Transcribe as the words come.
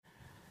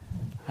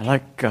I'd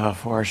like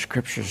for our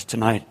scriptures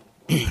tonight,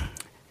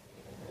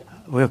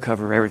 we'll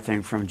cover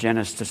everything from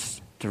Genesis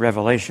to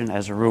Revelation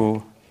as a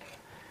rule,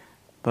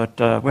 but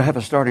we'll have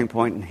a starting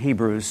point in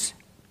Hebrews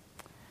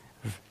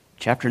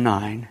chapter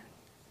 9,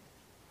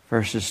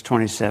 verses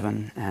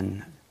 27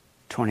 and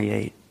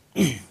 28.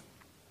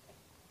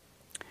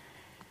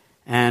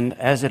 And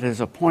as it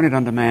is appointed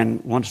unto man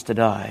once to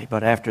die,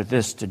 but after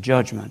this to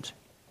judgment,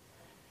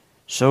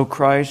 so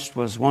Christ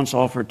was once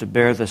offered to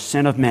bear the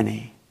sin of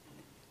many,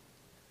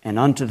 and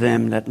unto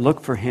them that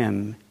look for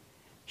him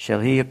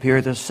shall he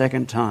appear the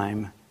second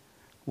time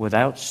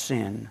without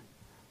sin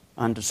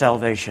unto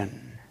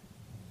salvation.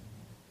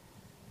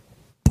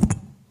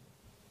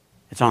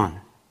 It's on.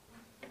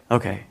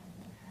 Okay.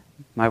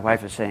 My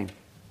wife is saying,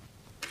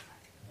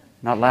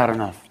 not loud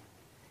enough.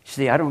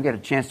 See, I don't get a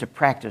chance to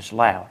practice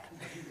loud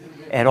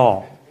at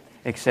all,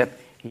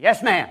 except,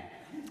 yes, ma'am.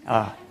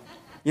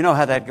 You know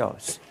how that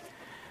goes.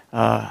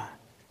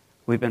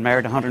 We've been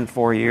married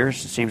 104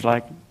 years, it seems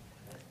like.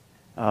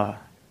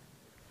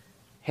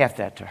 Half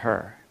that to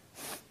her.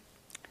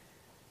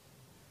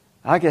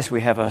 I guess we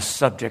have a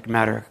subject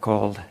matter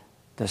called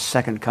the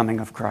second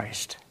coming of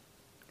Christ.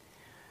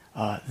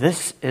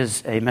 This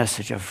is a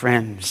message of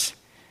friends,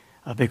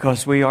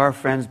 because we are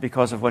friends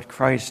because of what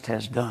Christ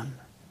has done.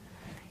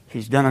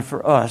 He's done it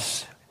for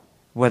us,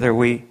 whether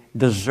we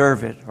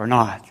deserve it or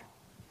not.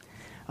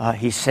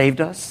 He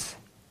saved us.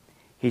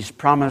 He's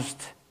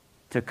promised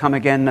to come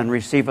again and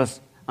receive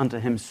us unto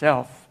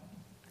himself,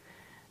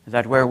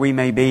 that where we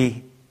may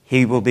be,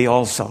 he will be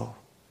also.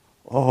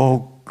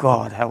 Oh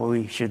God, how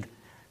we should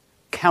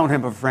count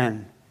him a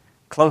friend,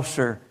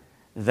 closer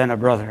than a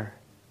brother.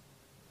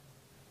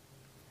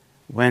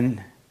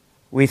 When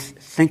we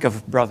think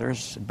of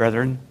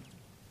brethren,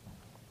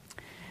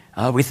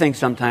 we think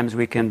sometimes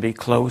we can be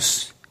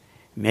close.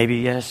 Maybe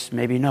yes,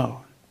 maybe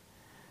no.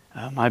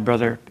 My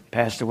brother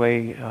passed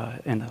away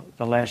in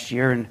the last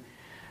year, and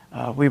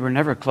we were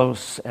never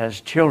close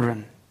as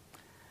children.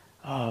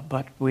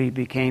 But we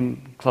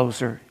became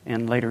closer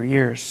in later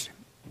years.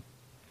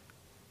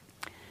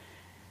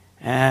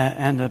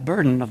 And the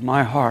burden of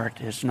my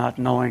heart is not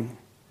knowing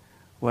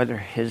whether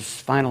his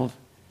final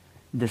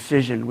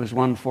decision was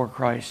one for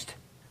Christ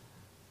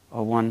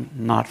or one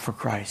not for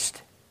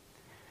Christ.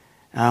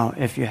 Now,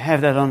 if you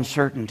have that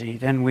uncertainty,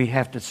 then we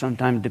have to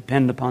sometimes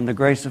depend upon the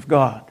grace of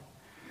God,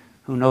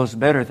 who knows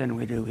better than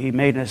we do. He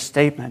made a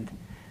statement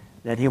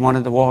that he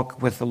wanted to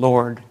walk with the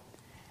Lord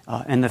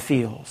in the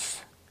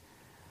fields.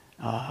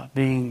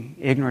 Being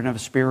ignorant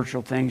of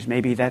spiritual things,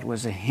 maybe that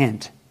was a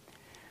hint.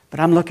 But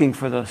I'm looking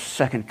for the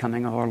second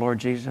coming of our Lord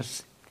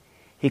Jesus.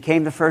 He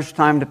came the first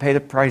time to pay the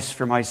price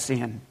for my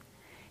sin.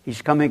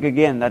 He's coming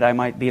again that I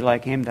might be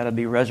like him, that I'll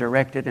be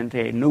resurrected into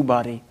a new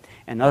body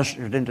and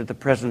ushered into the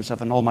presence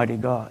of an almighty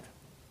God.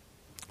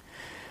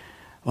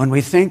 When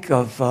we think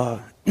of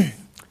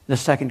the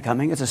second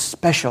coming, it's a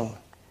special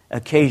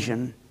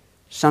occasion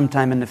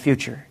sometime in the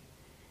future.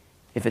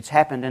 If it's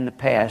happened in the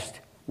past,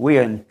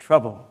 we're in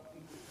trouble.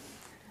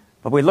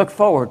 But we look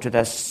forward to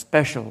that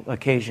special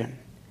occasion.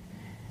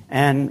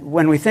 And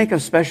when we think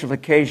of special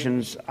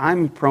occasions,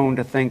 I'm prone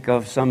to think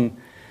of some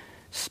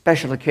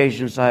special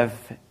occasions I've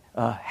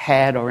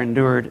had or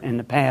endured in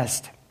the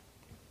past.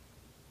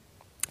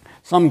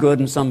 Some good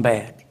and some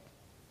bad.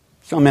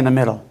 Some in the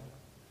middle.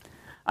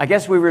 I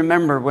guess we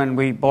remember when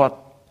we bought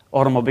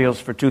automobiles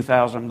for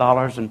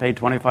 $2,000 and paid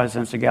 25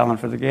 cents a gallon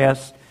for the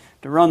gas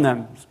to run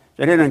them.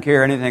 They didn't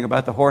care anything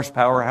about the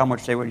horsepower or how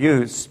much they would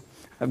use.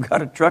 I've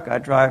got a truck I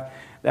drive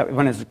that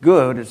when it's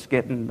good, it's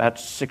getting about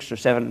 6 or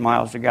 7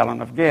 miles a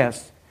gallon of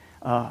gas.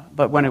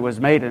 But when it was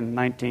made in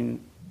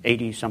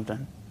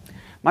 1980-something,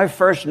 my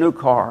first new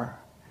car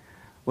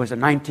was a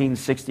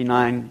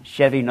 1969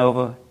 Chevy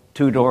Nova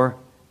 2-door,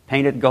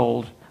 painted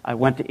gold. I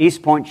went to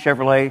East Point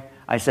Chevrolet.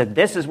 I said,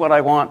 this is what I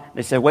want.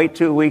 They said, wait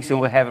 2 weeks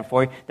and we'll have it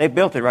for you. They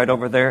built it right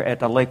over there at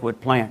the Lakewood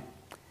plant.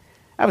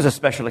 That was a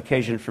special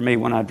occasion for me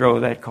when I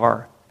drove that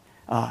car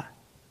out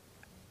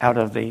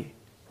of the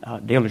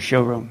dealer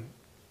showroom.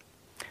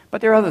 But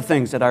there are other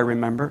things that I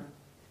remember.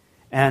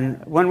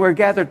 And when we're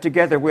gathered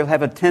together, we'll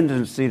have a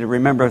tendency to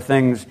remember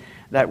things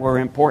that were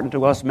important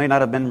to us, may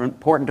not have been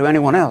important to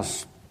anyone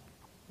else.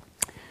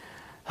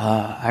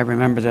 I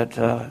remember that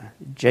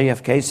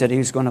JFK said he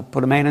was going to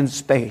put a man in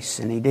space,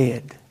 and he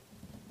did.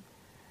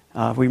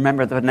 We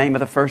remember the name of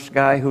the first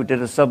guy who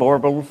did a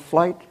suborbital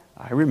flight.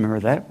 I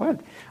remember that.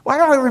 Why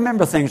do I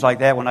remember things like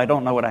that when I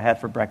don't know what I had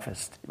for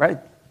breakfast, right?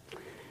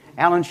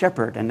 Alan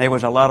Shepard, and there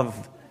was a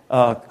lot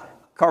of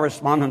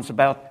correspondence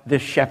about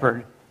this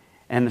shepherd,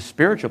 and the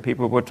spiritual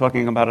people were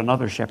talking about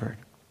another shepherd.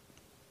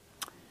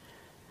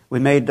 We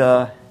made,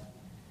 if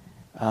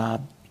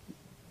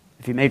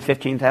you made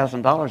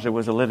 $15,000, it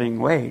was a living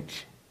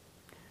wage.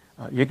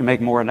 You can make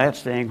more than that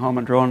staying home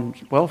and drawing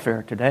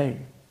welfare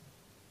today.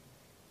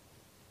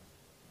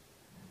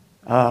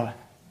 How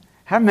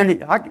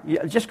many,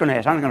 I'm just going to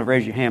ask, I'm not going to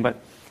raise your hand,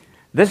 but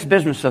this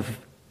business of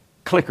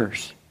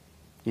clickers,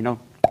 you know,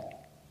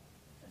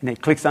 and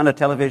it clicks on the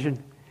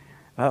television.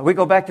 We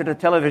go back to the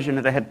television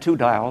and they had 2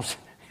 dials.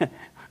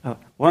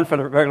 one for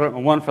the regular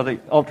and one for the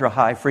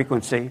ultra-high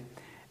frequency.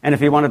 And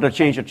if you wanted to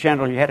change a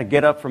channel, you had to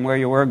get up from where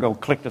you were, go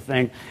click the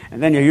thing,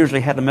 and then you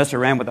usually had to mess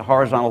around with the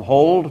horizontal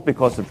hold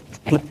because of...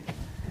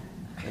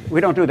 We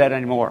don't do that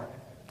anymore.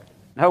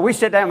 Now, we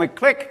sit down, we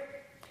click,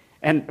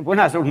 and when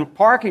I was in the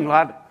parking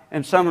lot,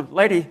 and some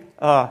lady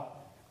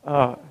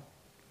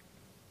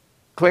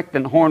clicked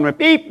and the horn went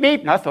beep,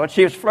 beep, and I thought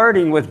she was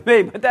flirting with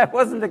me, but that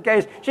wasn't the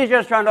case. She's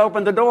just trying to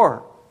open the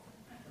door.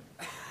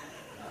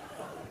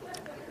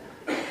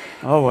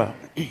 Oh, well.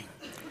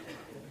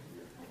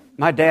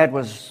 My dad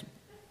was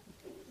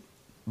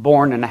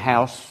born in a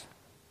house.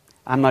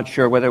 I'm not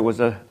sure whether it was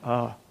the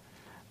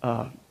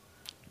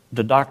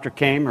doctor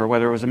came or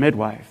whether it was a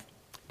midwife.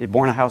 They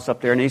born a house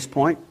up there in East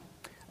Point,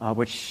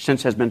 which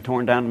since has been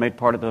torn down and made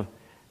part of the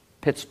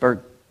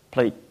Pittsburgh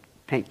Plate,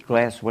 Paint,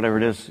 Glass, whatever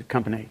it is,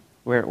 company,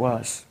 where it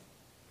was.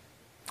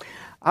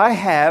 I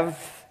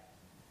have,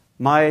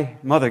 my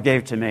mother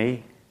gave to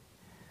me,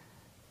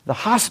 the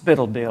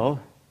hospital bill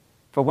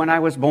for when I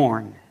was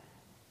born.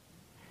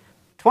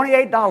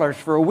 $28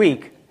 for a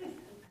week.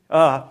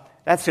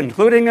 That's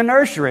including the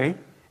nursery,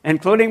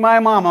 including my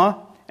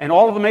mama, and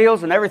all of the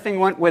meals and everything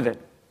went with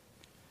it.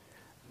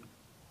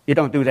 You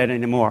don't do that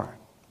anymore.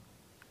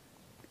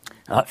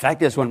 The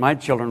fact is, when my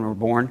children were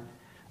born,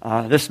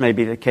 this may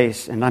be the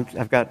case, and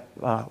I've got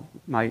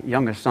my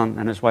youngest son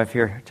and his wife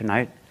here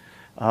tonight.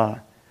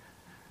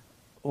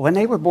 When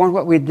they were born,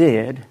 what we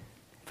did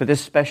for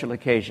this special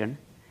occasion,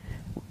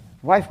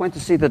 wife went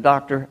to see the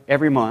doctor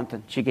every month,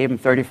 and she gave him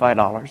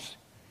 $35.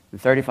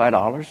 And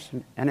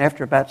 $35, and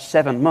after about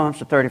 7 months,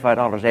 the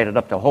 $35 added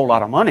up to a whole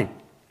lot of money.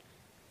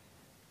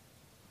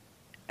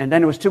 And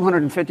then it was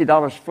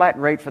 $250 flat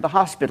rate for the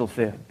hospital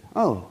fib.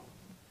 Oh,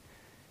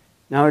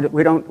 now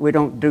we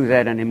don't do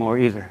that anymore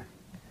either.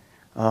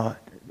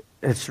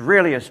 It's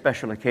really a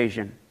special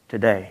occasion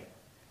today,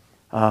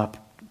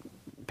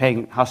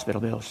 paying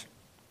hospital bills.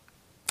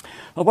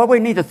 Well, what we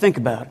need to think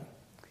about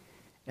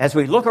as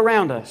we look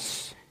around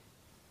us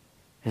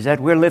is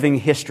that we're living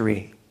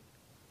history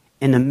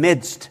in the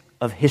midst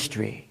of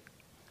history.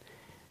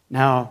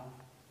 Now,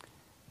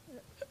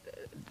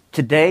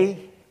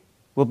 today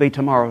will be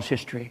tomorrow's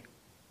history,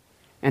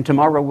 and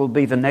tomorrow will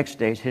be the next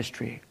day's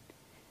history.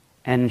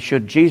 And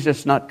should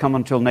Jesus not come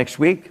until next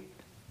week,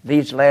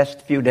 these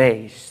last few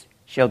days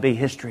shall be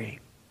history.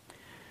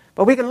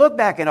 But we can look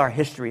back in our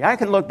history. I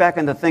can look back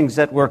into things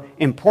that were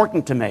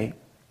important to me.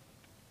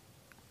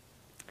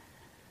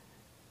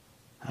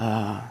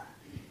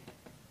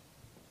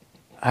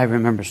 I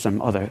remember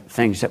some other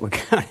things that were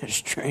kind of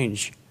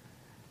strange.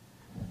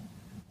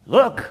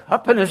 Look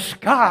up in the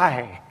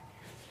sky.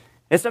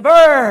 It's a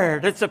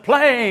bird. It's a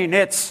plane.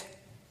 It's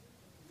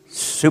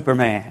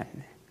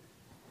Superman.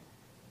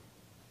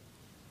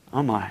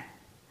 Oh my.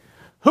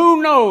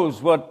 Who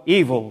knows what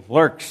evil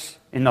lurks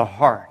in the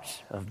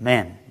hearts of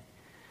men?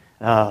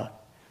 The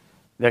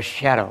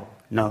shadow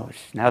knows.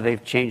 Now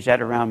they've changed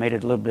that around, made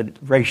it a little bit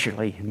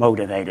racially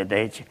motivated.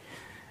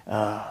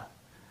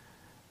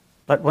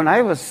 But when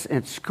I was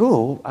in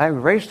school, I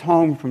raced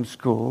home from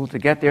school to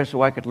get there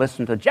so I could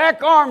listen to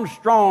Jack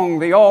Armstrong,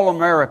 the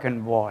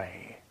All-American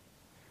Boy.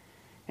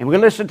 And we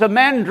listened to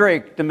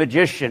Mandrake, the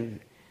magician,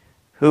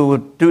 who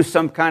would do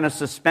some kind of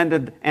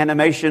suspended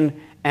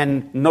animation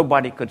and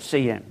nobody could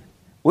see him.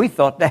 We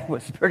thought that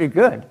was pretty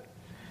good.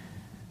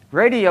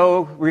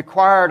 Radio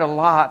required a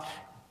lot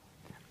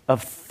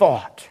of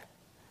thought,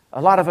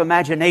 a lot of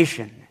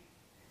imagination.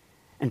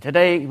 And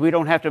today we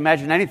don't have to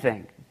imagine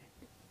anything.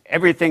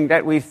 Everything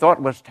that we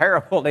thought was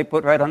terrible, they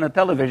put right on the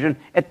television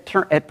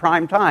at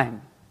prime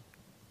time.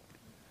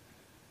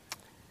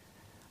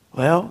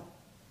 Well,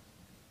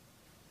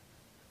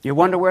 you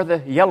wonder where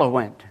the yellow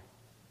went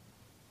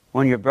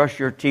when you brush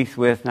your teeth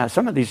with... Now,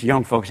 some of these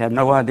young folks have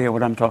no idea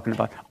what I'm talking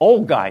about.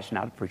 Old guys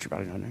now, the preacher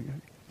about it.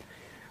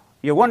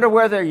 You wonder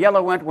where the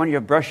yellow went when you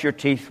brush your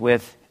teeth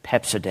with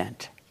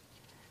Pepsodent.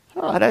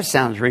 Oh, that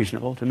sounds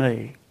reasonable to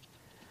me.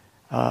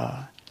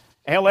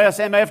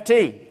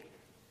 LSMFT.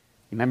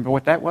 Remember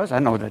what that was? I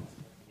know that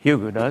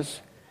Hugo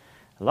does.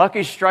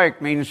 Lucky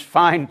Strike means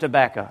fine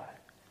tobacco.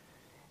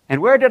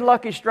 And where did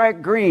Lucky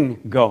Strike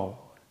Green go?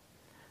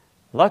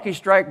 Lucky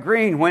Strike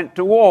Green went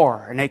to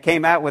war, and they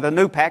came out with a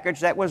new package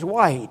that was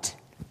white.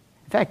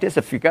 In fact,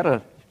 if you got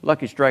a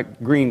Lucky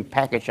Strike Green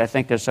package, I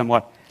think they're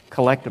somewhat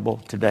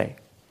collectible today.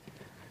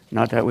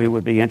 Not that we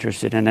would be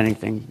interested in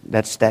anything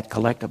that's that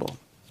collectible.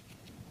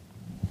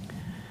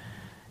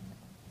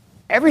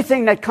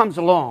 Everything that comes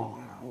along,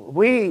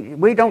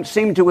 we don't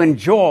seem to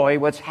enjoy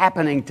what's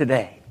happening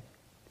today.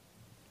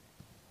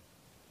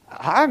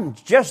 I'm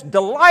just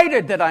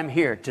delighted that I'm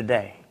here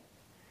today.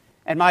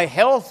 And my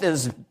health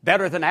is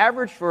better than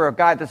average for a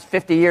guy that's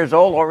 50 years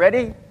old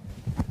already.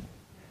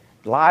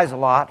 Lies a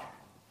lot.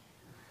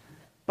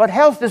 But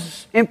health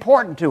is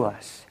important to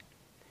us.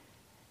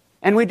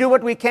 And we do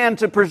what we can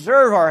to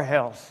preserve our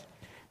health.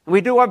 And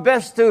we do our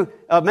best to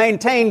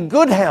maintain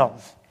good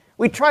health.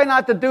 We try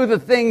not to do the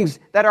things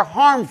that are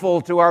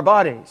harmful to our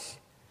bodies.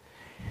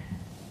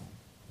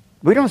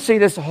 We don't see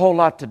this a whole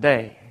lot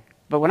today.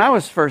 But when I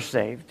was first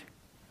saved,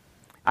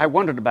 I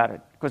wondered about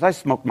it. because I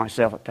smoked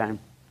myself at times.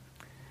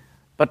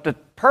 But the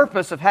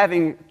purpose of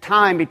having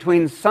time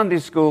between Sunday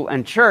school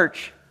and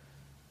church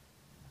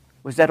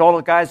was that all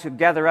the guys could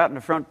gather out in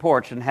the front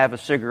porch and have a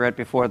cigarette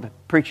before the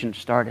preaching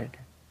started.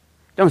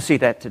 Don't see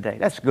that today.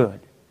 That's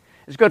good.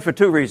 It's good for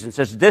two reasons.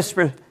 It's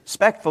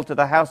disrespectful to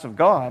the house of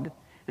God,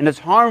 and it's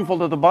harmful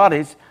to the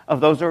bodies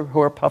of those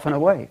who are puffing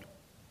away.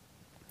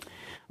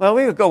 Well,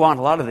 we could go on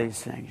a lot of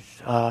these things.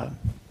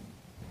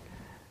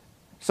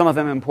 Some of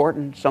them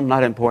important, some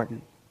not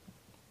important.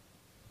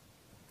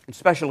 And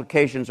special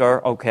occasions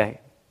are okay.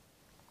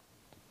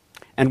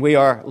 And we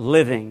are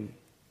living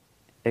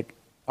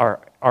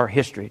our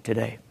history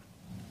today.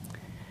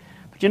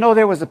 But you know,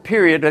 there was a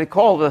period they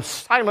call the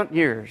silent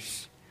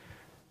years.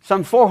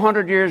 Some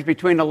 400 years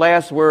between the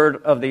last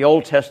word of the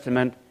Old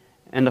Testament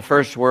and the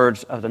first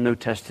words of the New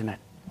Testament.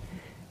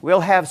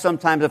 We'll have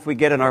sometimes, if we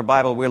get in our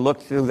Bible, we'll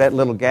look through that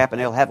little gap and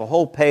it'll have a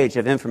whole page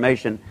of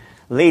information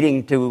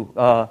leading to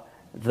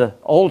the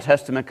Old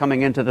Testament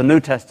coming into the New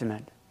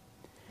Testament.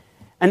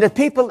 And the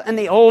people in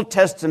the Old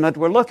Testament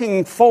were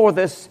looking for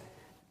this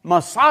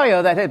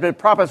Messiah that had been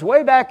promised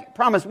way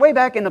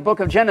back in the book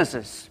of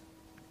Genesis.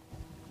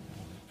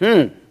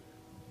 And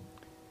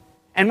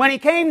when he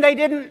came, they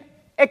didn't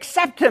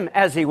accept him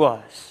as he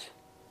was.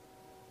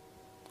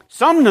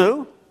 Some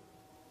knew.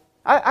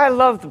 I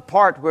love the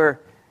part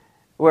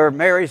where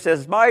Mary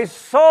says, "My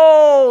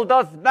soul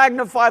doth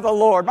magnify the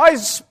Lord. My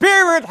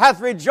spirit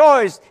hath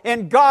rejoiced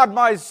in God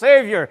my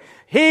Savior."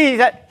 He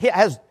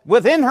has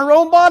within her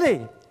own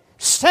body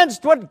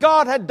sensed what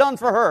God had done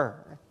for her.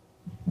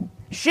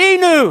 She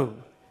knew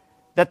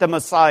that the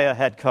Messiah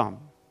had come.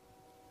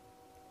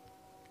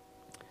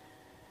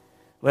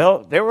 Well,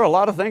 there were a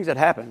lot of things that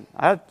happened.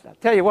 I'll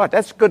tell you what,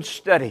 that's good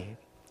study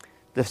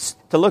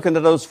to look into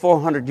those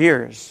 400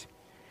 years.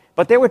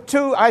 But there were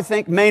two, I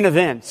think, main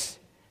events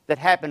that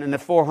happened in the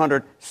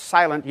 400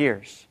 silent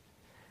years.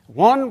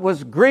 One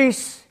was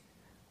Greece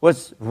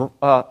was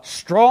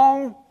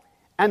strong,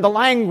 and the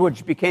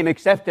language became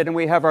accepted, and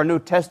we have our New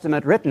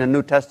Testament written in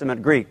New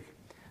Testament Greek,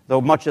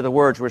 though much of the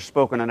words were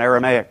spoken in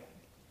Aramaic.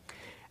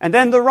 And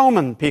then the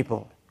Roman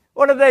people,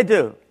 what did they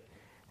do?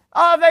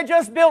 They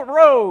just built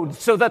roads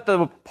so that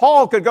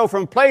Paul could go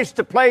from place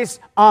to place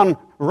on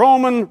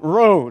Roman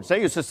roads.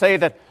 They used to say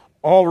that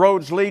all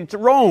roads lead to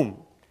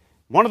Rome.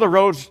 One of the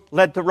roads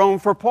led to Rome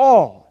for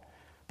Paul.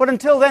 But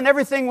until then,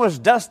 everything was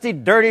dusty,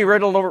 dirty,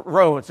 riddled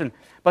roads.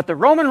 But the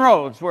Roman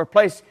roads were a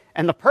place,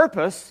 and the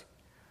purpose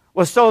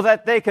was so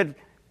that they could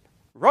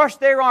rush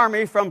their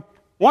army from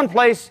one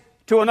place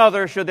to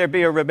another should there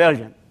be a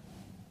rebellion.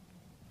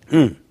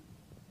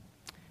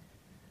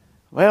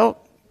 Well,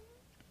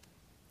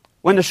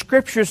 when the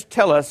Scriptures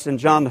tell us in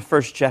John the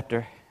 1st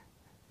chapter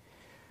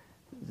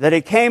that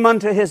he came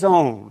unto his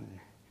own,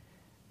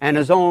 and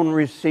his own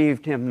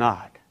received him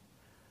not,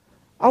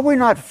 are we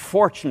not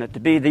fortunate to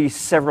be these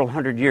several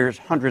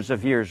hundreds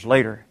of years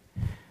later,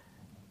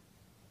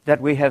 that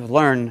we have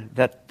learned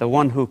that the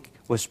one who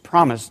was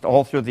promised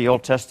all through the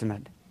Old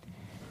Testament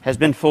has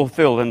been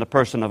fulfilled in the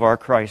person of our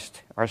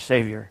Christ, our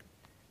Savior?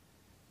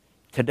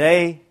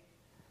 Today,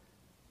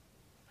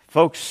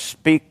 folks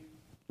speak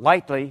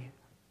lightly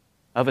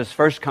of his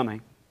first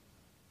coming,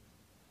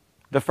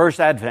 the first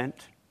advent.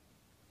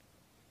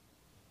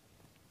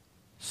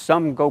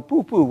 Some go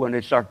poo-poo when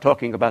they start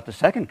talking about the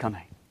second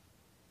coming,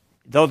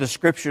 though the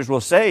Scriptures will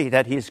say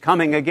that he's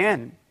coming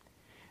again.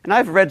 And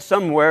I've read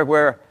somewhere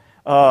where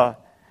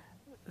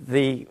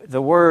the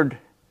word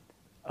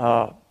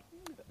about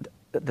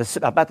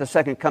the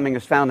second coming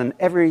is found in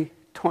every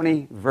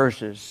 20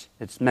 verses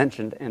it's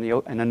mentioned in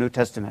the New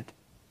Testament.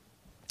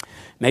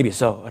 Maybe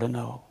so, I don't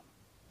know.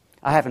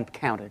 I haven't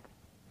counted.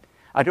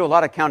 I do a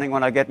lot of counting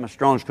when I get my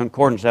Strong's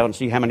Concordance out and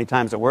see how many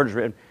times the word is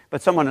written.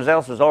 But someone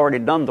else has already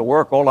done the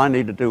work. All I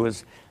need to do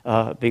is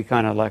be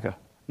kind of like a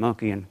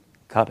monkey and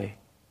copy.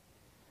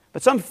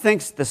 But some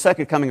thinks the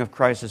second coming of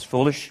Christ is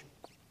foolish,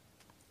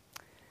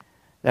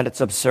 that it's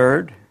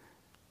absurd,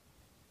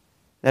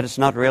 that it's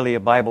not really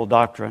a Bible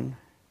doctrine,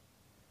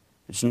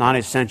 it's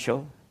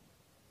non-essential,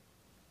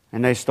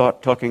 and they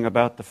start talking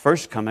about the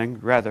first coming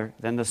rather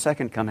than the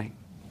second coming.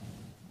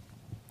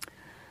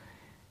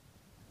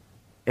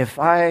 If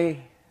I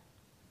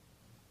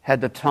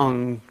had the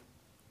tongue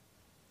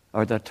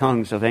or the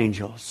tongues of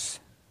angels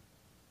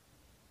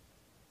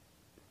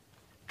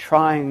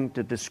trying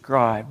to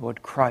describe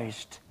what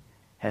Christ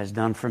has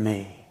done for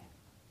me,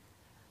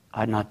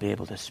 I'd not be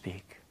able to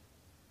speak.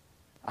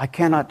 I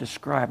cannot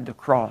describe the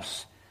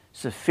cross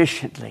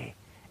sufficiently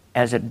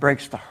as it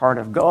breaks the heart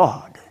of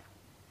God.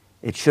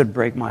 It should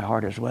break my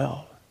heart as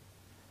well.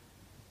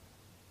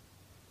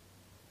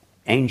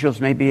 Angels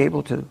may be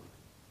able to.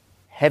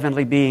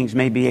 Heavenly beings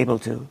may be able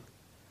to.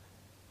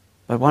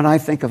 But when I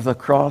think of the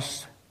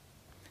cross,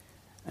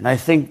 and I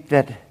think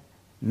that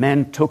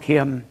men took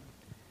him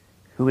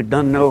who had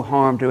done no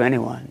harm to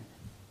anyone,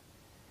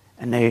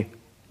 and they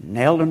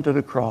nailed him to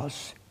the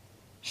cross,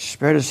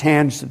 spread his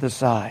hands to the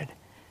side,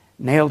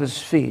 nailed his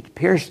feet,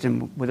 pierced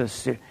him with a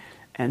spear,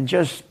 and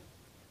just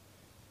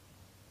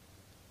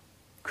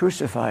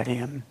crucified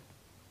him.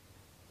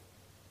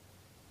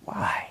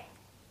 Why?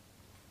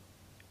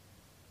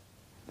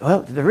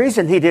 Well, the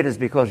reason he did is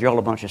because you're all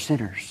a bunch of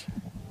sinners.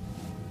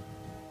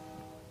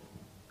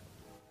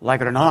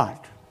 Like it or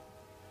not,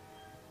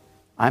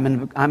 I'm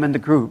in the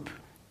group.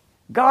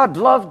 God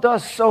loved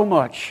us so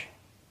much,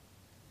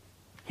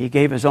 He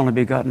gave His only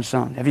begotten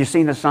Son. Have you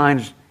seen the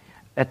signs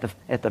at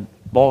the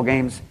ball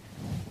games?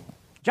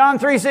 John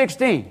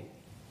 3:16.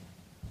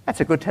 That's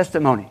a good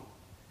testimony.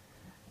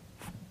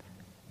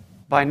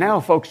 By now,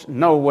 folks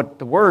know what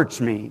the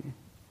words mean,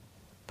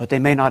 but they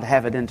may not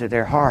have it into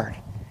their heart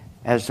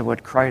as to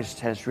what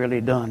Christ has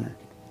really done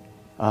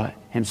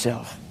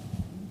Himself.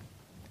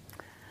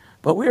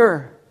 But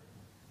we're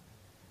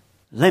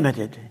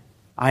limited.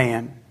 I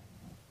am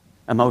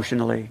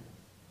emotionally,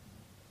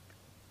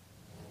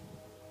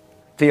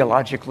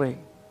 theologically,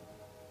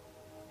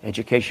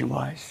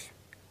 education-wise.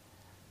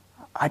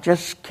 I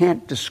just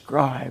can't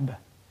describe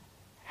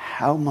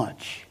how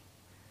much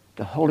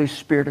the Holy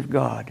Spirit of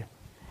God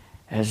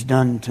has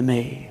done to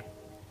me.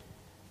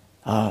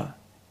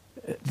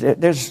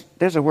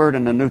 There's a word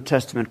in the New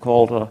Testament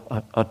called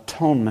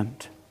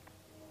atonement.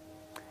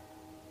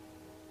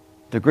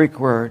 The Greek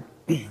word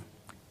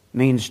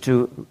means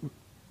to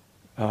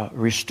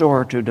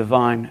restore to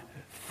divine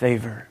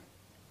favor.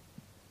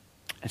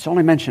 It's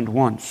only mentioned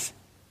once.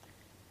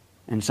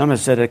 And some have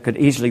said it could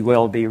easily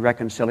well be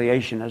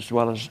reconciliation as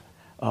well as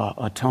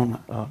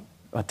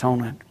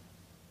atonement.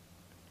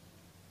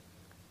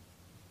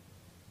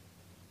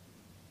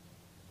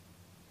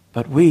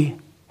 But we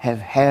have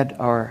had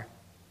our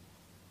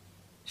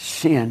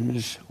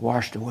sins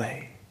washed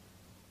away.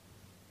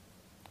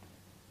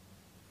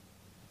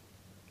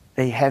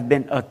 They have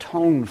been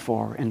atoned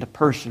for in the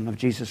person of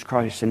Jesus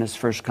Christ in His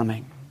first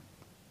coming.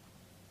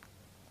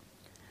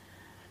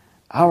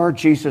 Our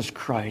Jesus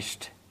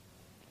Christ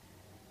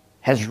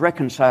has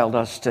reconciled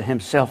us to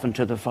Himself and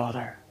to the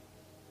Father.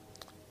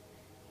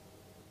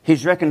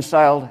 He's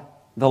reconciled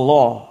the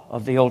law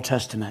of the Old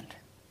Testament.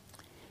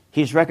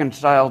 He's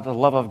reconciled the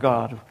love of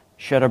God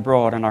shed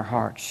abroad in our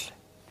hearts.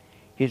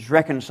 He's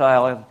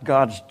reconciled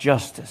God's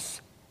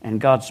justice and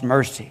God's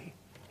mercy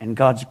and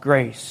God's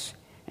grace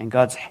and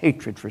God's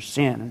hatred for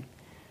sin.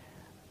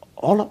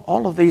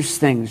 All of these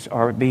things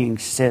are being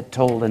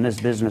told in this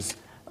business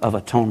of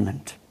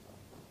atonement.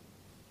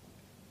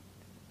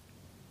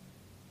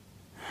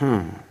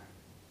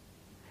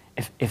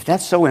 If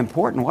that's so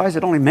important, why is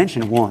it only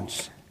mentioned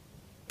once?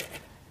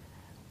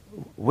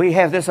 We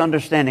have this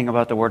understanding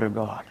about the Word of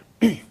God.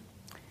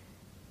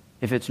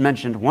 If it's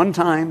mentioned one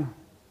time,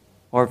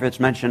 or if it's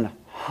mentioned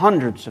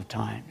hundreds of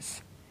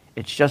times,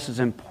 it's just as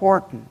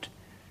important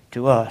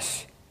to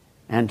us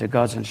and to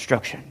God's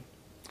instruction.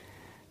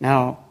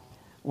 Now,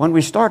 when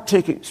we start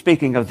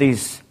speaking of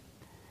these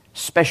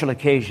special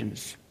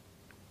occasions,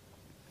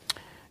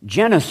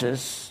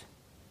 Genesis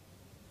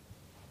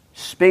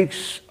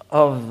speaks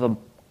of the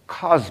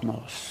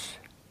cosmos,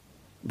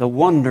 the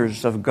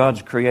wonders of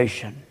God's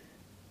creation.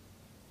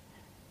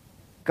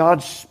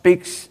 God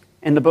speaks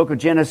in the book of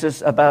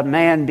Genesis about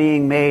man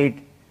being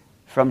made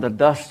from the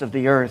dust of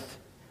the earth,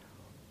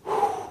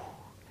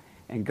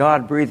 and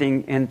God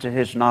breathing into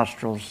his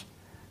nostrils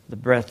the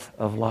breath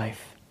of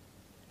life.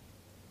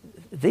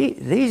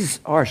 These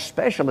are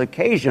special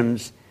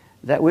occasions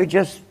that we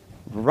just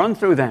run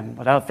through them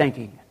without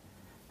thinking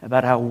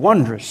about how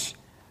wondrous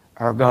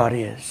our God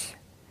is.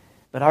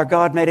 But our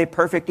God made a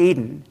perfect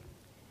Eden,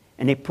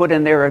 and He put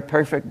in there a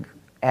perfect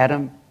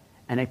Adam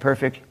and a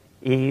perfect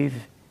Eve,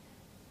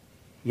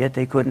 yet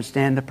they couldn't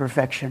stand the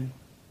perfection.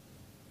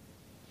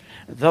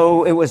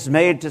 Though it was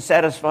made to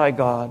satisfy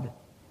God,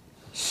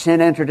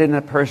 sin entered in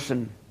the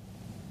person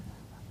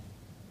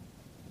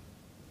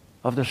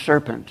of the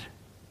serpent.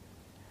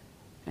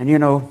 And you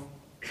know,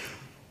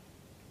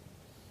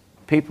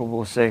 people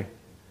will say,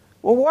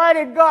 well, why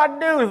did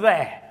God do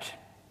that?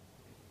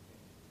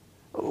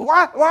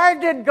 Why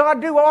did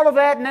God do all of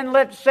that and then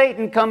let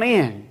Satan come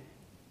in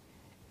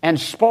and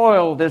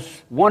spoil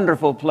this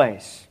wonderful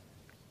place?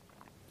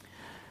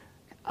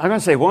 I'm going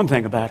to say one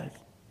thing about it.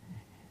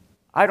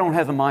 I don't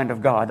have the mind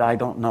of God. I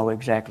don't know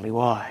exactly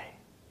why.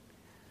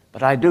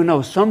 But I do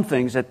know some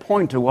things that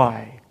point to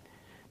why.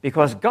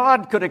 Because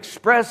God could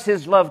express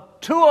His love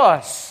to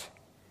us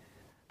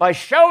by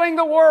showing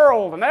the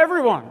world and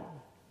everyone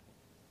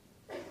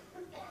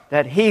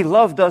that He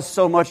loved us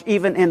so much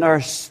even in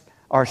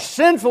our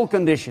sinful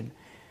condition.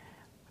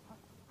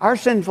 Our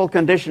sinful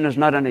condition is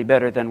not any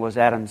better than was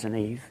Adam's and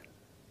Eve.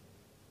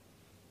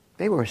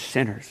 They were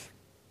sinners.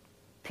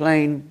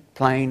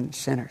 Plain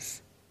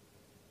sinners.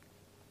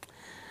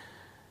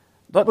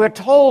 But we're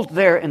told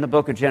there in the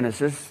book of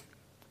Genesis,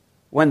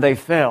 when they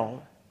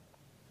fell,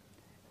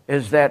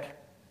 is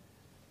that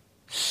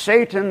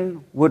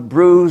Satan would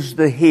bruise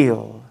the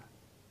heel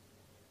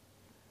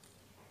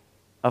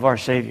of our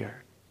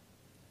Savior,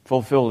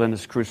 fulfilled in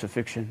His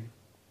crucifixion.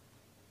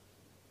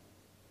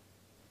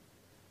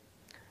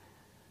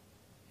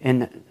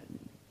 In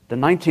the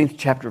 19th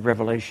chapter of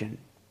Revelation,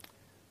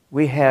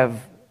 we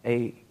have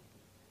a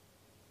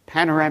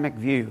panoramic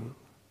view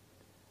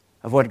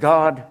of what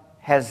God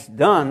has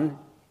done,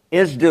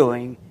 is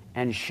doing,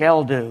 and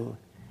shall do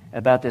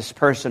about this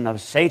person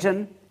of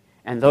Satan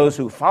and those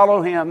who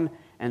follow him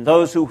and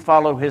those who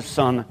follow his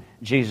Son,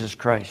 Jesus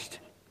Christ.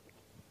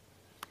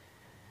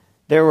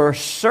 There were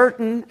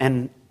certain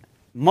and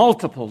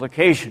multiple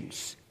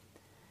occasions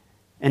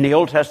in the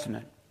Old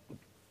Testament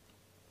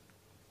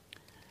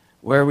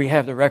where we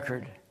have the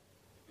record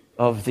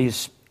of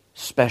these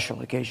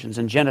special occasions.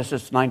 In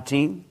Genesis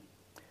 19,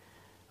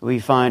 we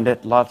find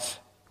that Lot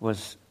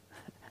was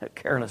a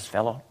careless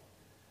fellow.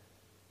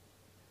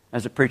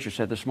 As the preacher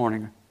said this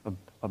morning,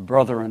 a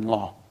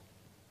brother-in-law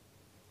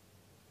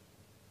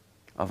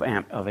of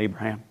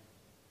Abraham.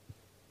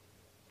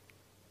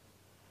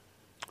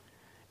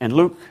 In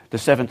Luke, the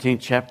 17th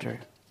chapter,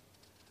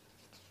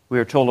 we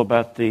are told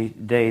about the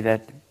day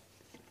that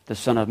the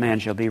Son of Man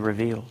shall be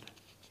revealed.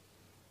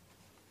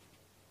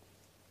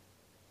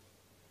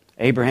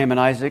 Abraham and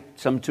Isaac,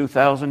 some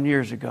 2,000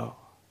 years ago,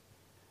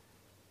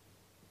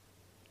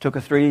 took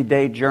a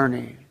 3-day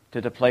journey to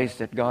the place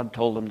that God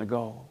told them to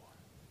go.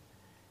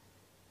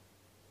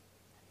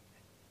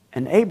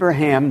 And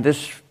Abraham,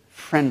 this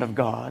friend of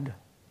God,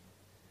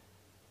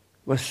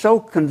 was so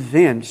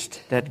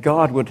convinced that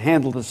God would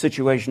handle the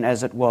situation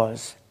as it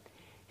was,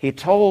 he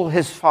told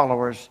his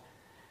followers,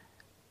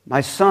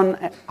 my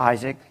son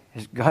Isaac,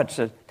 God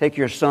said, take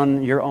your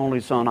son, your only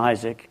son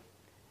Isaac,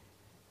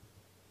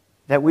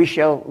 that we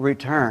shall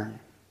return.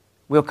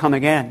 We'll come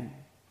again.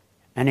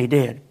 And he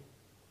did.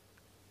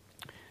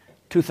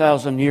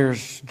 2,000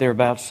 years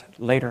thereabouts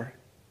later,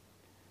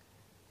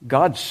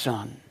 God's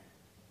Son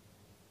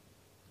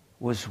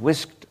was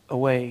whisked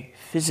away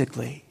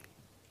physically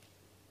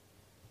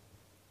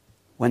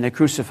when they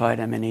crucified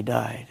him and he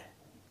died.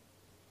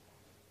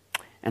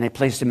 And they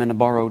placed him in a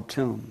borrowed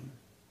tomb.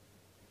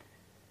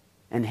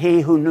 And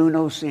he who knew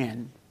no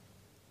sin,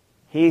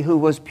 he who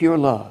was pure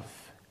love,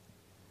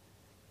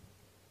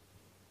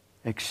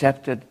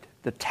 accepted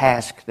the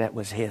task that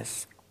was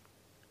his.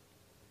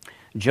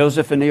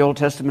 Joseph in the Old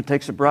Testament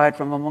takes a bride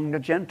from among the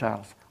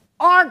Gentiles.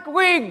 Aren't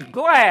we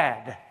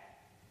glad?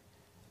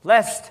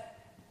 Lest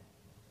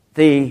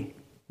the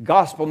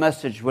gospel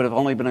message would have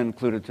only been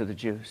included to the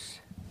Jews.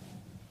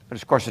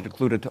 But of course it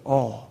included to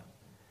all.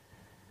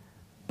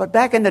 But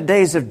back in the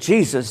days of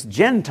Jesus,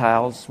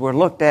 Gentiles were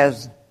looked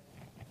as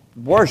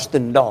worse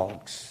than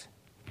dogs.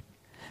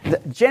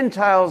 The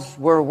Gentiles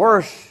were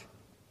worse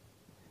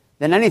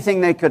than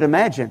anything they could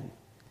imagine.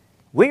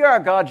 We are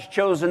God's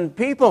chosen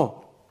people.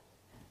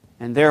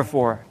 And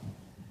therefore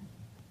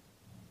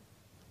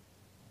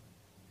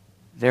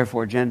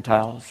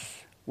Gentiles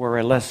were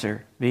a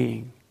lesser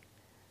being.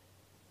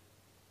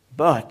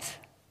 But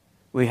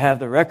we have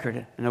the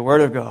record in the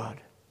Word of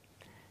God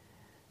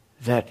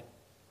that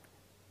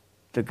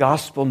the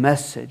gospel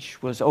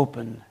message was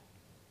open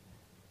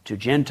to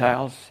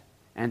Gentiles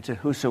and to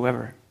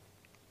whosoever.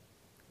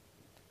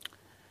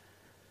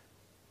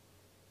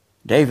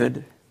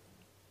 David,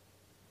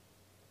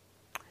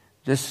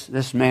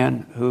 this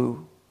man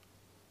who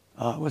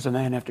was a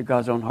man after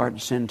God's own heart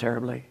and sinned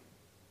terribly.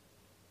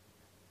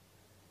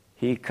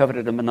 He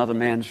coveted another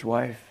man's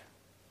wife.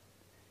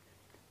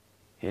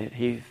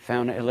 He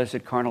found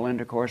illicit carnal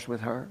intercourse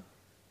with her.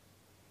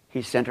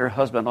 He sent her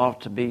husband off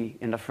to be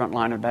in the front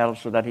line of battle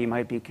so that he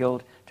might be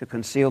killed, to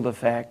conceal the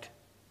fact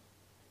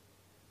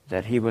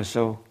that he was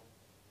so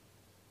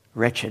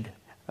wretched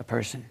a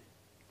person.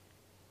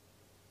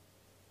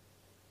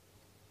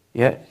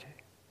 Yet,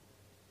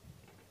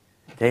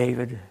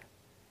 David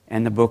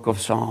and the book of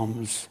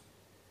Psalms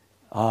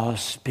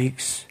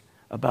speaks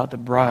about the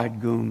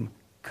bridegroom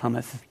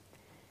cometh.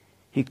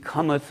 He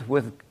cometh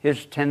with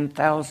his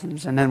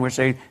 10,000s, and then we're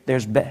saying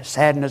there's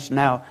sadness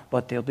now,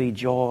 but there'll be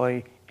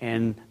joy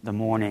in the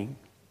morning.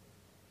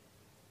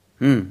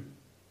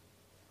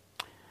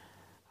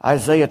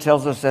 Isaiah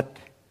tells us that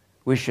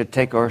we should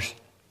take our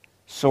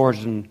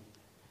swords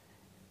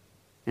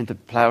into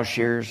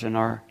plowshares and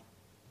our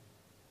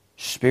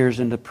spears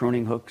into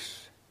pruning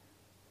hooks.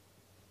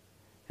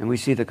 And we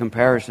see the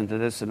comparison to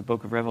this in the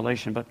book of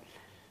Revelation. But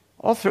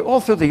all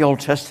through the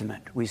Old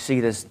Testament, we see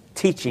this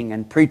teaching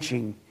and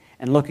preaching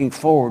and looking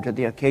forward to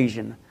the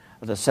occasion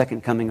of the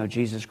second coming of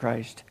Jesus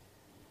Christ.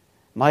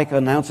 Micah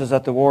announces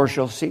that the war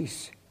shall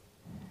cease.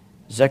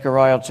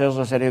 Zechariah tells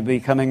us that he'll be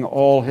coming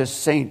all his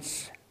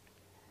saints.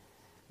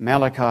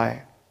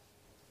 Malachi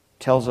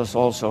tells us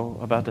also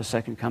about the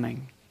second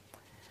coming.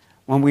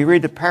 When we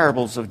read the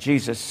parables of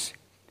Jesus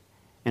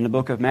in the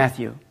book of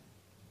Matthew,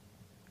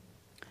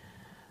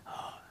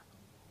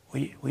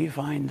 we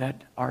find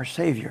that our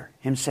Savior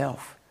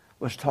himself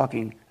was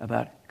talking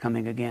about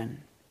coming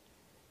again.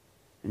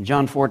 In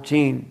John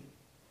 14,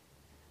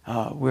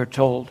 we're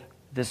told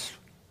this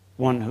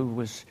one who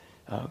was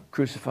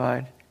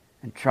crucified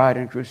and tried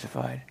and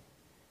crucified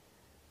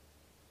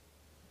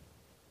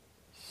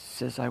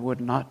says, I would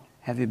not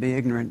have you be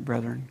ignorant,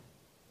 brethren.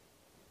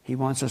 He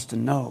wants us to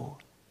know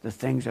the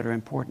things that are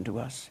important to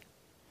us.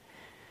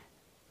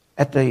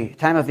 At the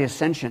time of the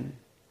ascension,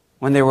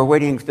 when they were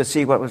waiting to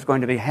see what was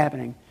going to be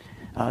happening,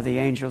 the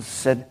angels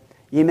said,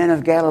 Ye men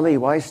of Galilee,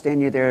 why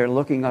stand ye there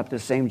looking up? The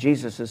same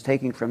Jesus is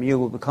taking from you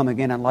will come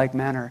again in like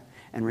manner.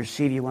 and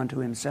receive you unto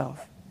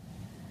himself.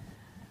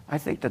 I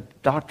think the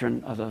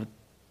doctrine of the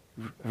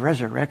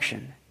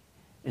resurrection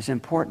is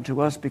important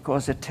to us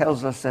because it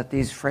tells us that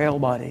these frail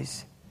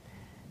bodies,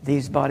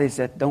 these bodies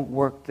that don't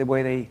work the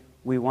way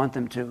we want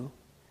them to,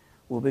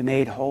 will be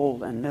made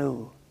whole and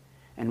new.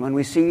 And when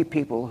we see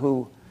people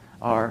who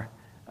are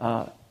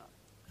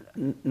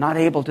not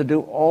able to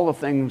do all the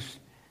things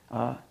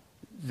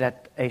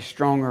that a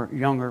stronger,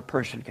 younger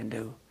person can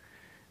do,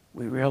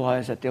 we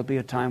realize that there'll be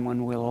a time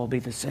when we'll all be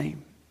the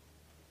same.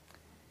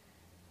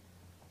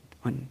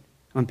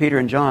 When Peter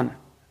and John,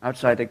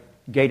 outside the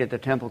gate at the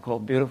temple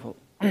called Beautiful,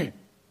 the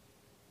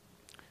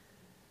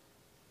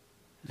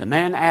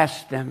man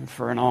asked them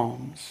for an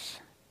alms.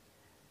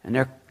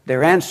 And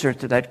their answer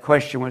to that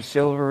question was,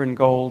 silver and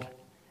gold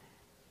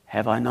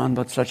have I none,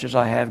 but such as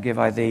I have give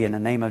I thee. In the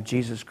name of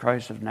Jesus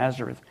Christ of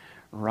Nazareth,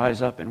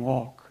 rise up and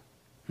walk.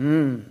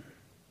 The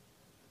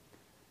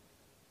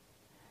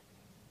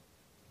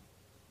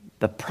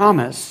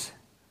promise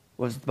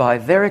was by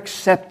their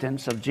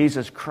acceptance of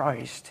Jesus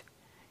Christ,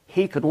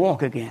 he could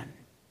walk again.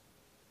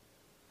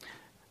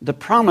 The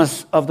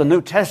promise of the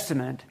New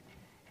Testament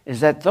is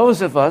that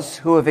those of us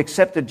who have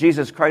accepted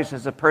Jesus Christ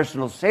as a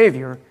personal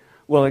Savior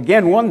will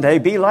again one day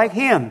be like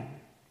him.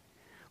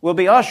 We'll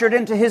be ushered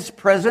into his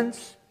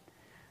presence.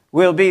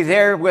 We'll be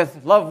there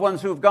with loved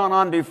ones who've gone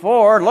on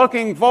before,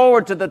 looking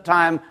forward to the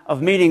time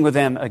of meeting with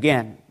them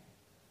again.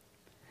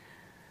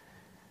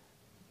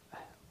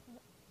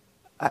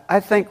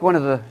 I think one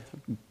of the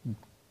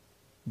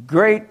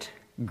great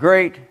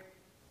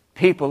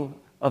people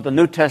of the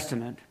New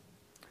Testament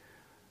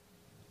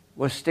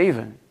was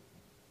Stephen.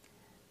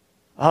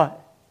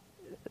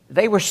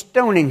 They were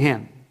stoning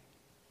him.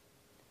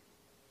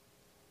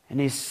 And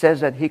he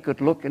says that he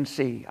could look and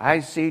see. I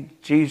see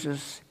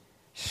Jesus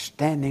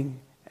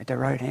standing at the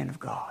right hand of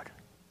God.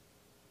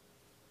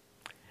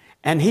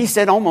 And he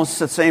said almost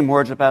the same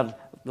words about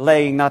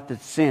laying not the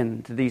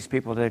sin to these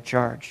people to their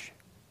charge.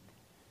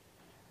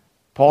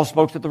 Paul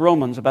spoke to the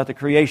Romans about the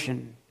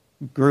creation,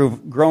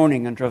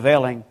 groaning and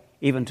travailing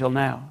even till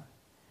now.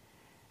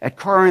 At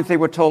Corinth they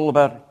were told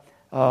about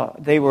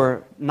they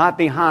were not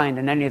behind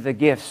in any of the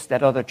gifts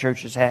that other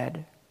churches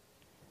had.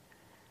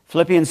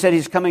 Philippians said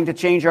he's coming to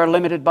change our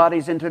limited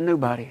bodies into new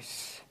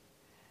bodies.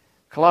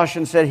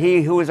 Colossians said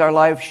he who is our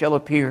life shall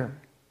appear.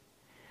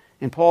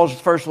 In Paul's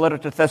first letter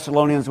to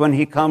Thessalonians, when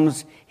he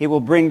comes, he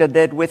will bring the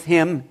dead with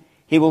him.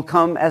 He will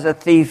come as a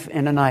thief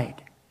in the night.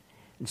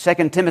 And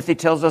 2 Timothy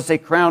tells us a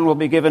crown will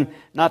be given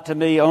not to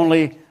me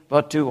only,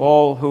 but to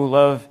all who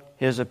love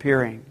his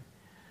appearing.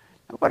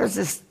 Now, what is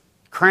this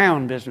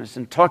crown business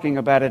and talking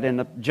about it in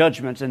the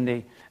judgments in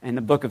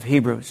the book of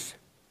Hebrews?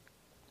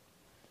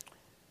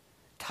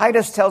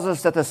 Titus tells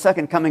us that the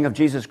second coming of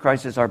Jesus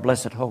Christ is our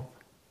blessed hope.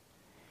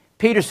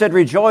 Peter said,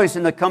 rejoice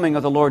in the coming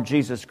of the Lord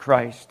Jesus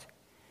Christ.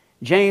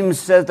 James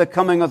says the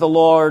coming of the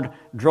Lord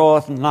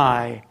draweth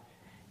nigh.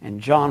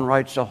 And John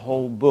writes a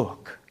whole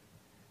book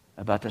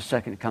about the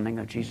second coming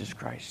of Jesus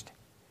Christ.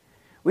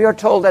 We are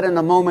told that in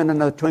the moment, in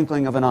the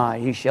twinkling of an eye,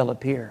 he shall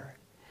appear.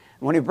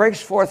 And when he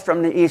breaks forth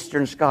from the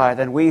eastern sky,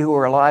 then we who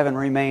are alive and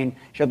remain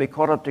shall be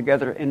caught up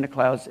together in the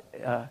clouds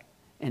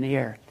in the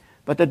air.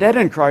 But the dead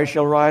in Christ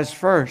shall rise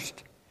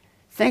first.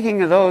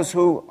 Thinking of those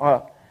who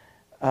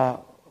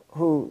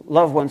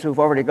loved ones who've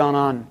already gone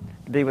on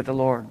to be with the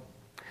Lord.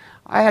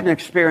 I had an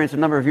experience a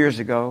number of years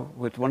ago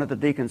with one of the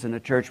deacons in the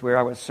church where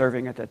I was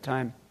serving at that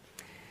time.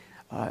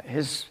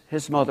 His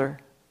mother,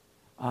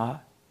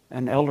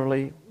 an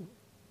elderly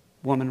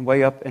woman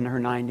way up in her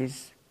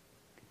 90s,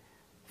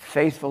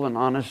 faithful and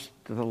honest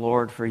to the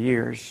Lord for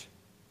years.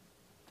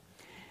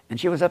 And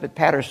she was up at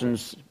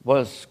Patterson's,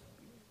 was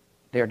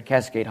there at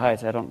Cascade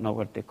Heights. I don't know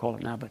what they call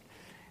it now, but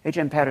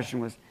H.M. Patterson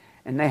was,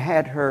 and they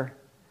had her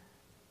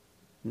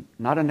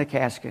not in a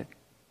casket,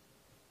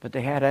 but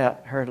they had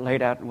her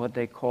laid out in what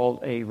they called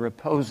a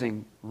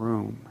reposing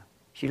room.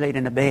 She laid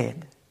in a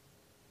bed.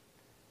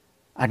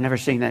 I'd never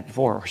seen that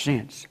before or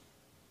since.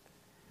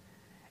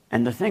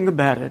 And the thing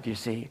about it, you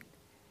see,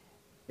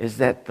 is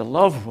that the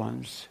loved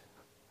ones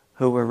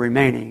who were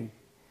remaining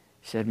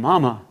said,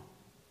 Mama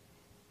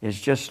is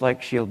just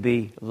like she'll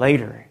be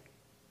later,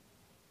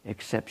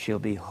 except she'll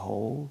be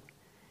whole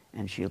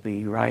and she'll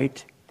be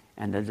right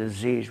and the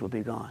disease will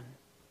be gone.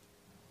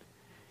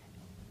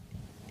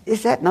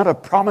 Is that not a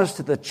promise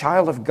to the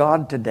child of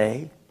God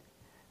today?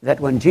 That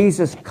when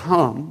Jesus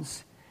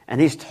comes and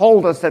he's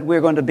told us that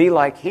we're going to be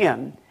like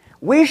him,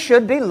 we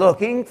should be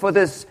looking for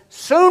this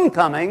soon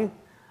coming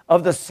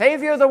of the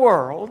Savior of the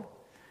world.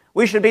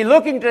 We should be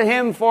looking to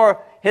him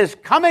for his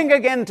coming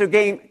again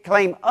to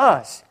claim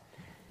us.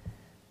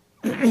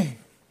 I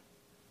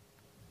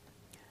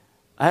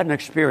had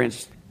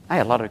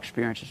a lot of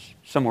experiences,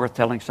 some worth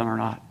telling, some are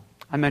not.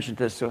 I mentioned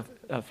this to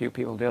a few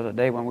people the other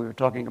day when we were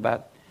talking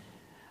about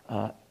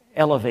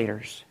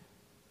elevators.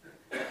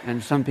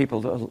 And some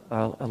people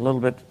are a little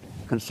bit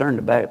concerned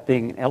about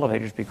being in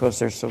elevators because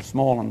they're so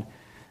small and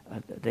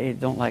they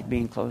don't like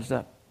being closed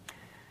up.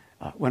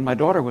 When my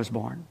daughter was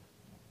born,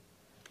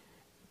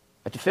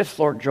 at the 5th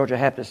floor Georgia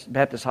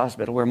Baptist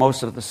Hospital, where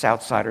most of the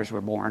Southsiders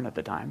were born at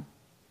the time,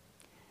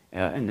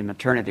 in the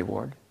maternity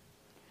ward.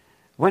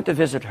 Went to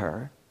visit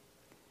her.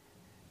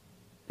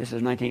 This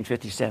is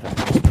 1957.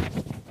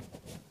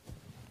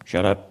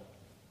 Shut up.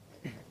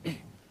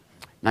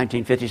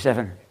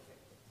 1957.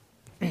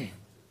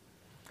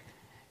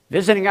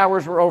 Visiting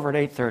hours were over at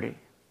 8:30.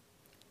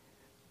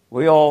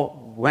 We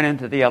all went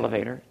into the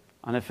elevator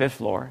on the 5th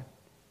floor,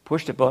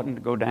 pushed a button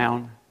to go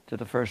down to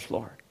the 1st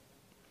floor.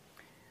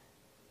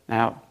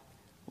 Now,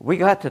 we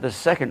got to the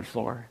 2nd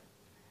floor,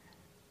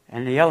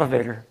 and the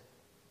elevator,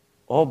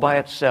 all by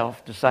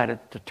itself, decided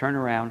to turn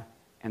around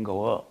and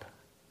go up.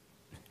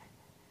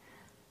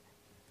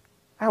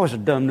 I was a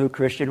dumb new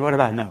Christian. What did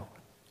I know?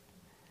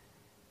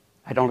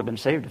 I'd only been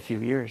saved a few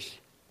years.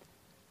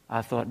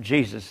 I thought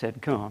Jesus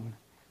had come,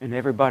 and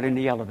everybody in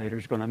the elevator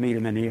is going to meet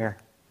him in the air.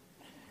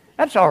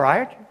 That's all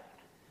right.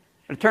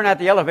 It turned out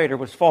the elevator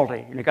was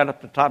faulty, and it got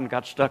up to the top and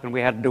got stuck, and we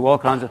had to do all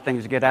kinds of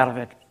things to get out of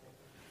it.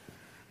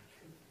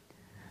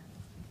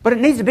 But it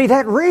needs to be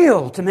that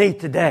real to me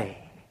today.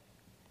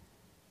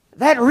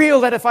 That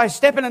real that if I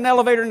step in an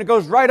elevator and it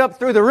goes right up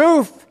through the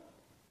roof,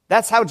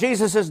 that's how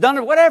Jesus has done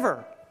it,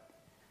 whatever.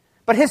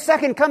 But His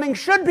second coming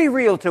should be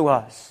real to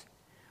us.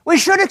 We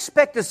should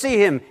expect to see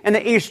Him in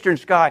the eastern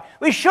sky.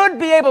 We should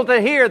be able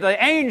to hear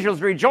the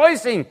angels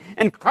rejoicing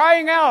and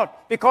crying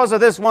out because of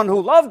this one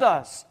who loved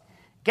us,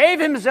 gave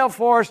Himself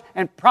for us,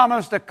 and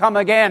promised to come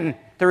again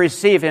to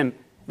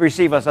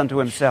receive us unto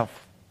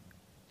Himself.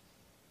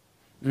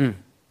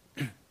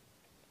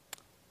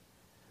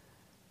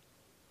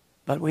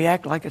 But we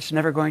act like it's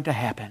never going to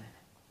happen.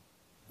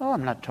 Oh,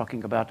 I'm not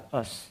talking about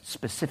us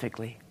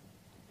specifically,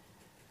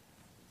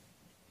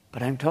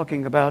 but I'm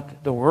talking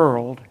about the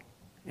world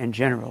in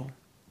general,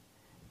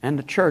 and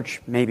the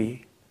church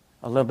maybe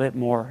a little bit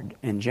more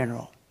in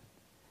general.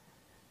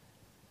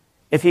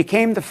 If He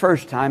came the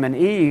first time, and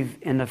Eve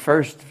in the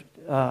first,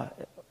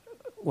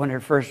 when her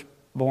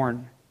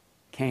firstborn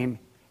came,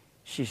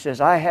 she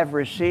says, "I have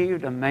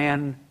received a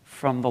man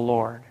from the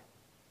Lord."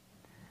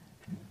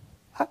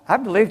 I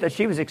believe that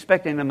she was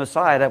expecting the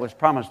Messiah that was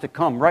promised to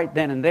come right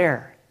then and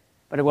there,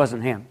 but it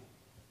wasn't Him.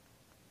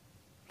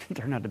 It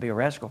turned out to be a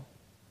rascal.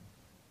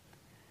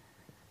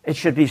 It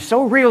should be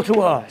so real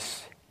to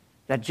us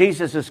that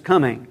Jesus is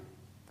coming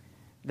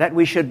that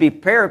we should be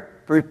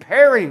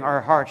preparing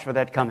our hearts for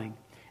that coming.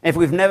 If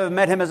we've never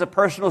met Him as a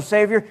personal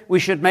Savior, we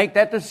should make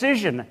that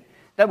decision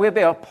that we'll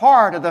be a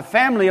part of the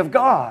family of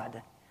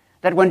God.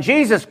 That when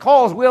Jesus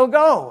calls, we'll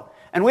go.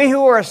 And we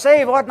who are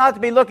saved ought not to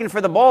be looking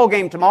for the ball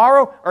game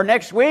tomorrow or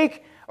next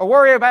week, or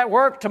worry about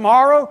work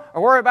tomorrow,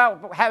 or worry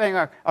about having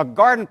a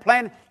garden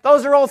plant.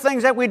 Those are all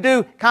things that we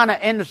do kind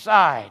of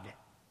inside.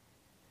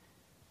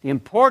 The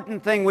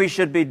important thing we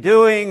should be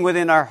doing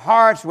within our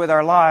hearts, with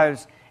our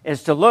lives,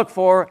 is to look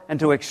for and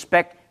to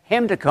expect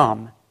Him to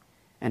come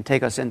and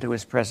take us into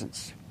His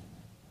presence.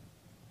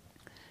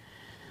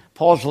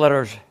 Paul's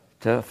letters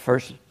to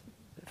First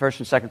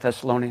and 2nd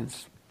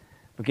Thessalonians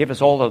will give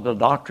us all of the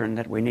doctrine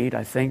that we need,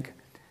 I think,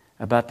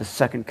 about the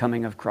second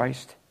coming of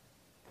Christ.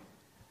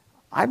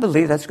 I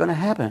believe that's going to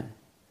happen.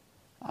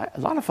 A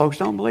lot of folks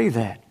don't believe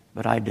that,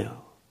 but I do.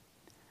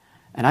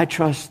 And I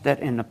trust that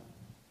in the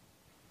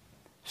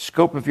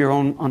scope of your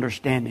own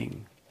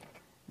understanding,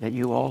 that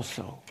you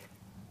also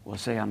will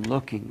say, "I'm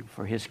looking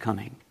for His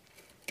coming."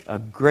 A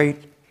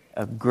great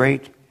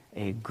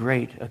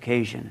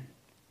occasion.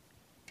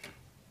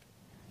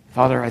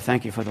 Father, I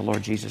thank You for the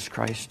Lord Jesus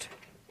Christ.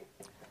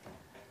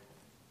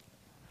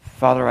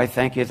 Father, I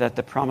thank You that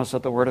the promise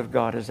of the Word of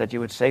God is that You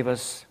would save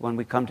us when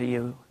we come to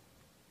You.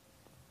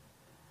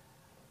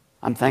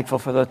 I'm thankful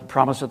for the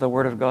promise of the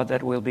Word of God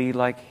that we'll be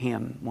like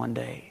Him one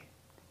day.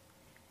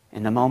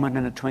 In the moment,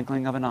 in the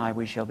twinkling of an eye,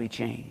 we shall be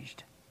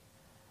changed.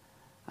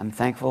 I'm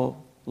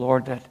thankful,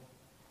 Lord, that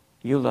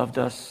You loved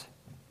us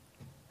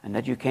and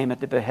that You came at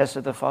the behest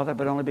of the Father,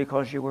 but only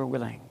because You were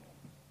willing.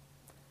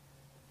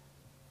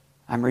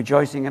 I'm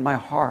rejoicing in my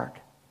heart,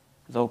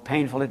 though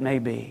painful it may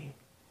be,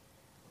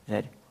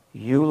 that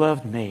You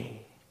loved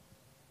me,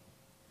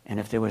 and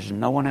if there was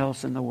no one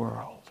else in the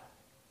world,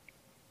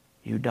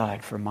 You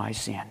died for my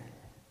sin.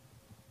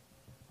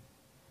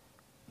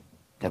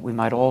 That we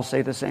might all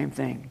say the same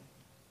thing,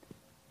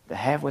 to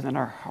have within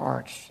our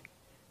hearts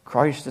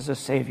Christ as a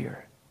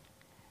Savior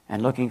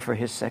and looking for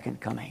His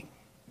second coming,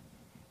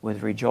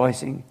 with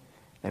rejoicing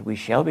that we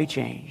shall be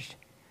changed,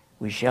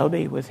 we shall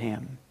be with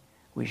Him,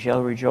 we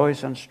shall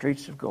rejoice on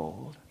streets of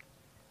gold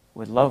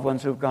with loved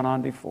ones who've gone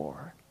on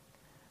before.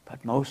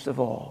 But most of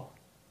all,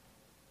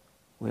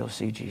 we'll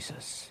see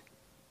Jesus.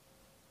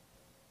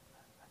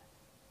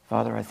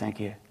 Father, I thank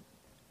You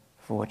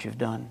for what You've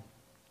done.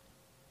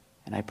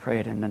 And I pray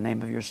it in the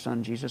name of Your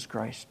Son, Jesus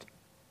Christ,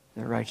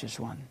 the righteous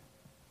one.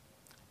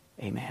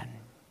 Amen.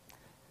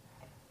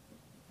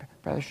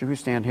 Brother, should we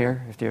stand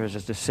here? If there is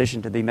a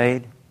decision to be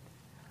made,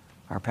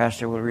 our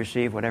pastor will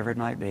receive whatever it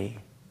might be.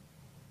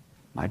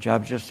 My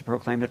job is just to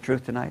proclaim the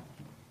truth tonight.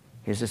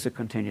 His is to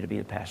continue to be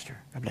the pastor.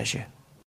 God bless you.